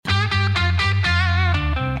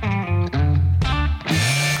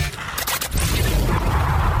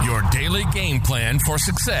game plan for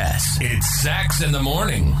success. It's Sax in the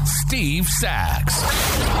Morning. Steve Sax.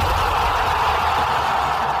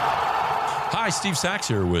 Hi, Steve Sax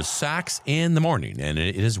here with Sax in the Morning, and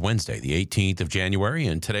it is Wednesday, the 18th of January,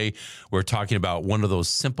 and today we're talking about one of those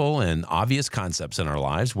simple and obvious concepts in our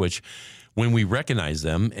lives, which when we recognize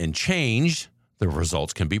them and change, the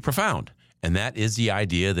results can be profound. And that is the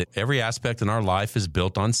idea that every aspect in our life is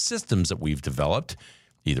built on systems that we've developed,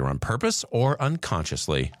 either on purpose or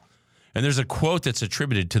unconsciously. And there's a quote that's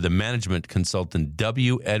attributed to the management consultant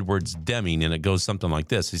W. Edwards Deming, and it goes something like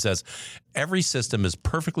this. He says, "Every system is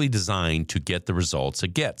perfectly designed to get the results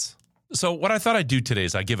it gets." So what I thought I'd do today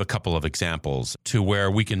is I give a couple of examples to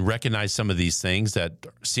where we can recognize some of these things that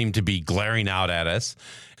seem to be glaring out at us.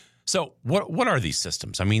 So what are these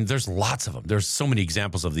systems? I mean, there's lots of them. There's so many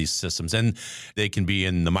examples of these systems, and they can be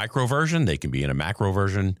in the micro version. They can be in a macro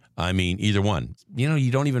version. I mean, either one. You know,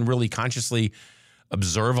 you don't even really consciously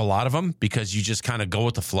observe a lot of them because you just kind of go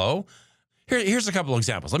with the flow. Here's a couple of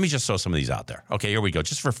examples. Let me just throw some of these out there. Okay, here we go,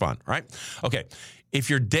 just for fun, right? Okay, if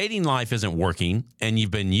your dating life isn't working and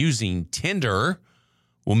you've been using Tinder,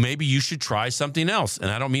 well, maybe you should try something else. And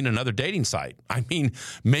I don't mean another dating site. I mean,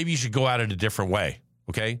 maybe you should go at it a different way,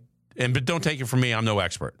 okay? But don't take it from me. I'm no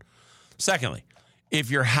expert. Secondly, if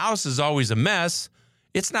your house is always a mess,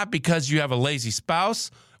 it's not because you have a lazy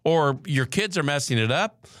spouse or your kids are messing it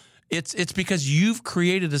up. It's because you've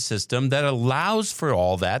created a system that allows for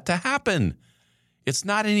all that to happen. It's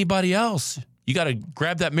not anybody else. You got to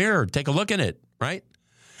grab that mirror, take a look in it, right?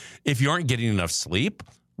 If you aren't getting enough sleep,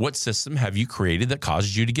 what system have you created that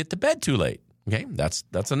causes you to get to bed too late? Okay,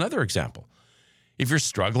 that's another example. If you're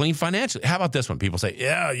struggling financially, how about this one? People say,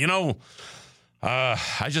 yeah,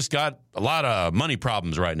 I just got a lot of money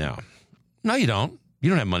problems right now. No, you don't. You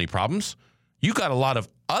don't have money problems. You got a lot of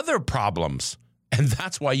other problems, and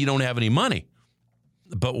that's why you don't have any money.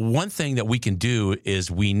 But one thing that we can do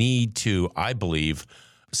is we need to, I believe,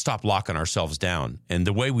 stop locking ourselves down. And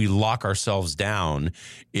the way we lock ourselves down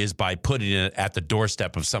is by putting it at the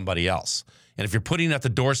doorstep of somebody else. And if you're putting it at the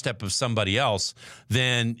doorstep of somebody else,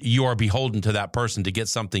 then you are beholden to that person to get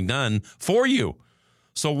something done for you.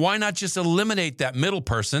 So why not just eliminate that middle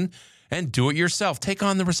person and do it yourself? Take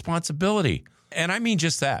on the responsibility. And I mean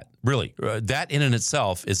just that, really. That in and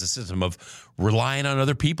itself is a system of relying on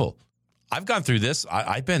other people. I've gone through this.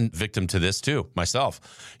 I've been victim to this too,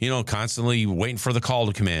 myself. Constantly waiting for the call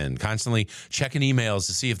to come in, constantly checking emails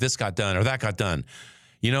to see if this got done or that got done.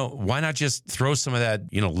 Why not just throw some of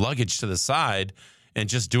that, luggage to the side and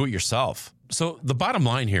just do it yourself? So the bottom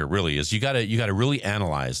line here really is you got to really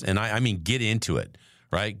analyze, and I mean get into it,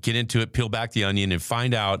 right? Get into it, peel back the onion, and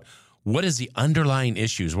find out what is the underlying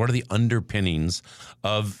issues, what are the underpinnings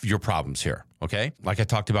of your problems here, okay? Like I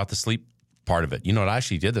talked about the sleep part of it. What I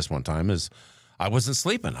actually did this one time is I wasn't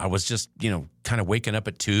sleeping. I was just, kind of waking up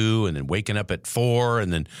at 2 and then waking up at 4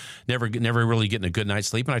 and then never really getting a good night's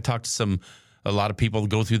sleep. And I talked to a lot of people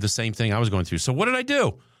go through the same thing I was going through. So what did I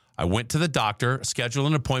do? I went to the doctor, scheduled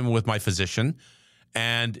an appointment with my physician,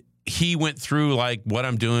 and he went through like what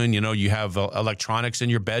I'm doing. You have electronics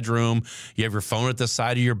in your bedroom. You have your phone at the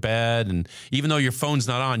side of your bed. And even though your phone's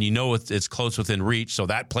not on, it's close within reach. So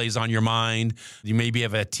that plays on your mind. You maybe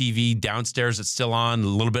have a TV downstairs that's still on, a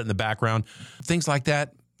little bit in the background. Things like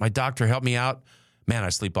that. My doctor helped me out. Man, I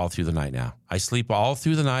sleep all through the night now. I sleep all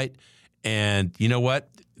through the night. And you know what?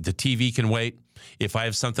 The TV can wait. If I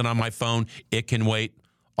have something on my phone, it can wait.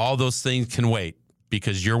 All those things can wait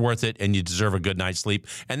because you're worth it and you deserve a good night's sleep.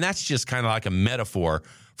 And that's just kind of like a metaphor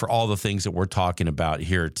for all the things that we're talking about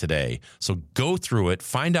here today. So go through it,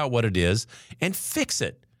 find out what it is, and fix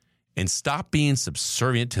it. And stop being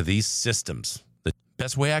subservient to these systems. The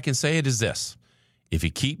best way I can say it is this. If you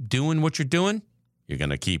keep doing what you're doing, you're going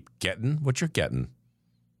to keep getting what you're getting.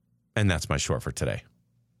 And that's my short for today.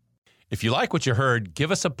 If you like what you heard, give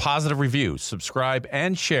us a positive review, subscribe,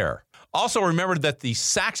 and share. Also, remember that the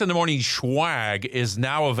Sax in the Morning swag is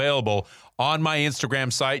now available on my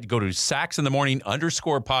Instagram site. Go to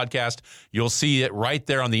saxinthemorning_podcast. You'll see it right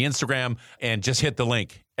there on the Instagram, and just hit the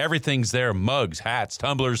link. Everything's there, mugs, hats,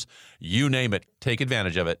 tumblers, you name it. Take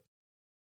advantage of it.